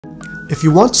If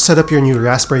you want to set up your new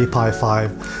Raspberry Pi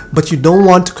 5, but you don't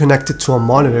want to connect it to a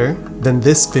monitor, then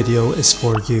this video is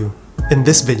for you. In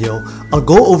this video, I'll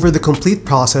go over the complete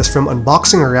process from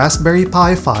unboxing a Raspberry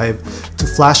Pi 5 to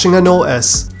flashing an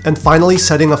OS and finally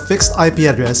setting a fixed IP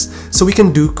address so we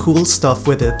can do cool stuff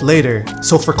with it later.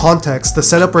 So for context, the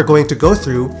setup we're going to go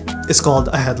through is called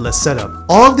a headless setup.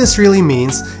 All this really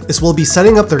means is we'll be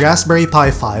setting up the Raspberry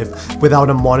Pi 5 without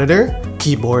a monitor,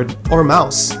 keyboard, or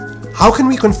mouse. How can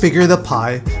we configure the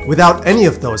Pi without any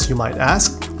of those, you might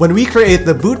ask? When we create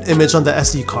the boot image on the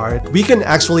SD card, we can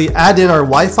actually add in our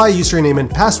Wi-Fi username and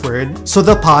password so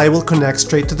the Pi will connect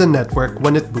straight to the network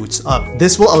when it boots up.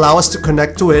 This will allow us to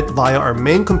connect to it via our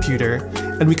main computer,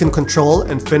 and we can control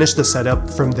and finish the setup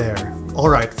from there.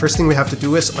 Alright, first thing we have to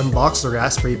do is unbox the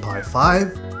Raspberry Pi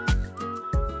 5.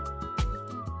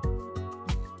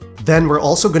 Then we're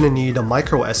also going to need a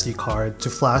micro SD card to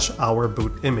flash our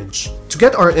boot image. To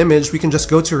get our image, we can just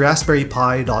go to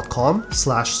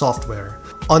raspberrypi.com/software.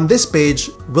 On this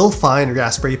page, we'll find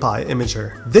Raspberry Pi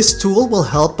Imager. This tool will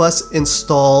help us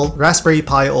install Raspberry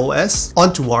Pi OS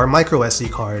onto our micro SD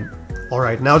card.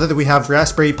 Alright, now that we have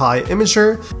Raspberry Pi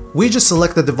Imager, we just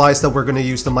select the device that we're going to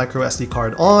use the micro SD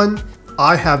card on.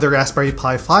 I have the Raspberry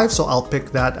Pi 5, so I'll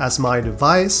pick that as my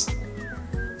device.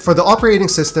 For the operating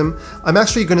system, I'm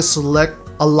actually going to select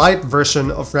a light version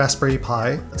of Raspberry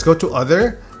Pi. Let's go to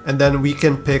Other, and then we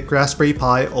can pick Raspberry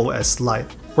Pi OS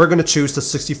Lite. We're going to choose the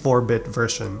 64-bit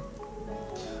version.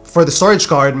 For the storage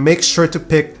card, make sure to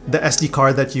pick the SD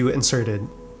card that you inserted.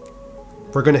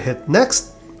 We're going to hit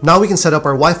Next. Now we can set up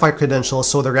our Wi-Fi credentials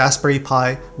so the Raspberry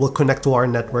Pi will connect to our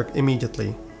network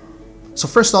immediately. So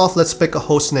first off, let's pick a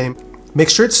host name. Make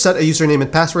sure to set a username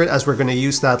and password as we're going to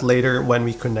use that later when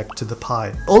we connect to the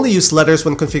Pi. Only use letters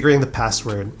when configuring the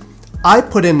password. I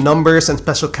put in numbers and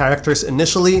special characters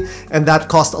initially, and that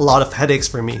caused a lot of headaches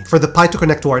for me. For the Pi to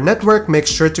connect to our network, make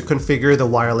sure to configure the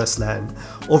wireless LAN.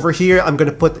 Over here, I'm going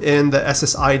to put in the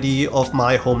SSID of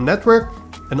my home network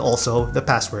and also the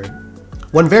password.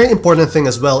 One very important thing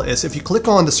as well is if you click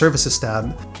on the Services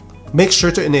tab, make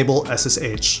sure to enable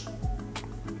SSH.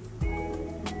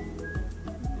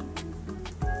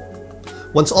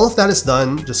 Once all of that is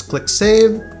done, just click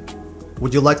Save.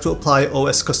 Would you like to apply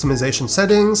OS customization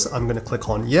settings? I'm going to click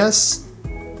on Yes.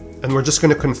 And we're just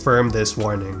going to confirm this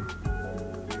warning.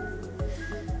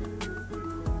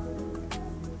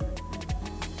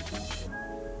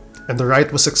 And the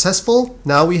write was successful.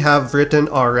 Now we have written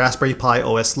our Raspberry Pi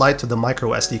OS Lite to the micro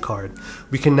SD card.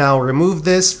 We can now remove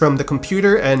this from the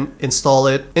computer and install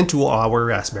it into our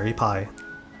Raspberry Pi.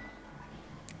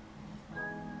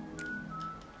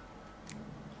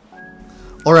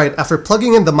 Alright, after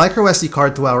plugging in the micro SD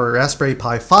card to our Raspberry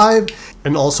Pi 5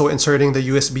 and also inserting the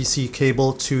USB-C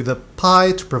cable to the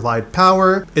Pi to provide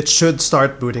power, it should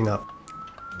start booting up.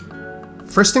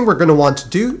 First thing we're going to want to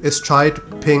do is try to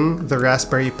ping the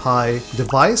Raspberry Pi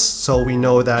device so we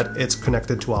know that it's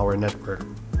connected to our network.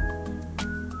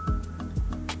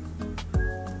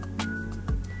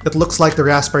 It looks like the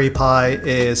Raspberry Pi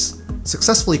is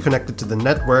successfully connected to the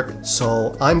network,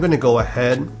 so I'm going to go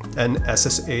ahead and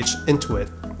SSH into it.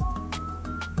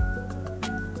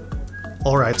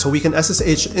 Alright, so we can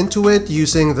SSH into it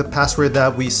using the password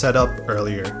that we set up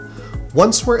earlier.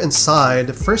 Once we're inside,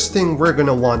 the first thing we're going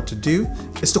to want to do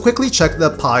is to quickly check the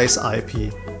Pi's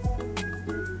IP.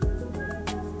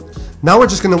 Now we're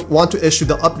just going to want to issue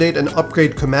the update and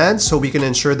upgrade command so we can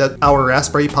ensure that our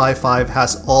Raspberry Pi 5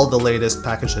 has all the latest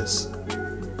packages.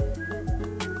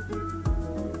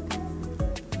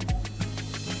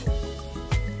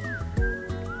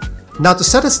 Now to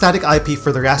set a static IP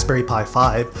for the Raspberry Pi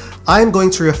 5, I am going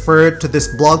to refer to this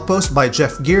blog post by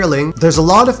Jeff Geerling. There's a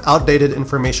lot of outdated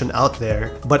information out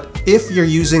there, but if you're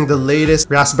using the latest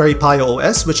Raspberry Pi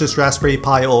OS, which is Raspberry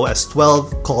Pi OS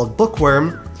 12 called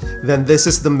Bookworm, then this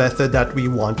is the method that we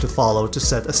want to follow to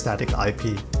set a static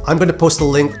IP. I'm going to post a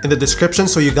link in the description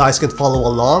so you guys can follow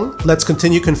along. Let's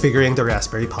continue configuring the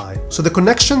Raspberry Pi. So the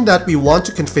connection that we want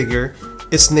to configure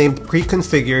is named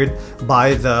pre-configured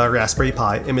by the Raspberry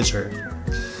Pi Imager.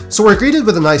 So we're greeted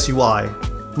with a nice UI.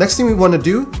 Next thing we want to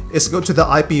do is go to the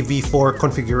IPv4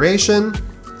 configuration,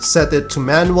 set it to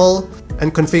manual,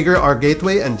 and configure our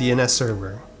gateway and DNS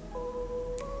server.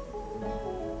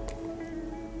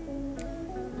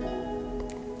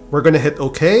 We're going to hit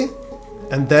OK,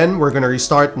 and then we're going to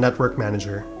restart Network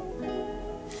Manager.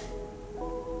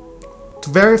 To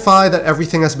verify that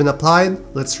everything has been applied,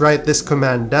 let's write this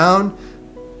command down.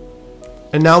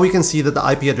 And now we can see that the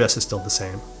IP address is still the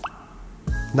same.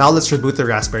 Now let's reboot the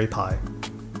Raspberry Pi.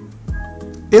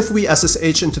 If we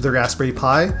SSH into the Raspberry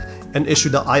Pi and issue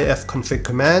the ifconfig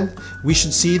command, we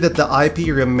should see that the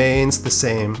IP remains the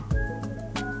same.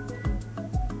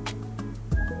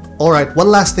 Alright, one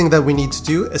last thing that we need to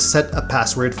do is set a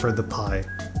password for the Pi.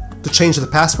 To change the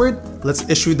password, let's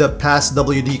issue the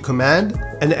passwd command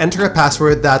and enter a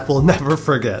password that we'll never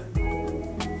forget.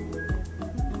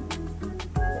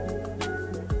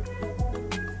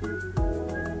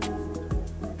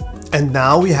 And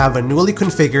now we have a newly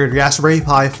configured Raspberry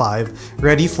Pi 5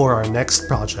 ready for our next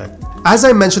project. As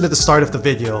I mentioned at the start of the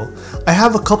video, I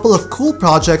have a couple of cool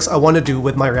projects I want to do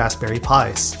with my Raspberry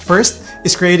Pis. First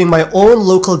is creating my own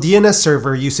local DNS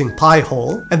server using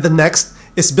Pi-hole, and the next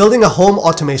is building a home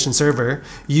automation server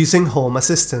using Home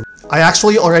Assistant. I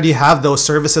actually already have those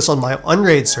services on my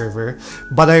Unraid server,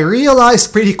 but I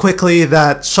realized pretty quickly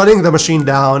that shutting the machine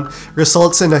down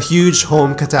results in a huge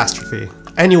home catastrophe.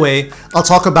 Anyway, I'll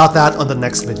talk about that on the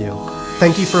next video.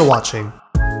 Thank you for watching.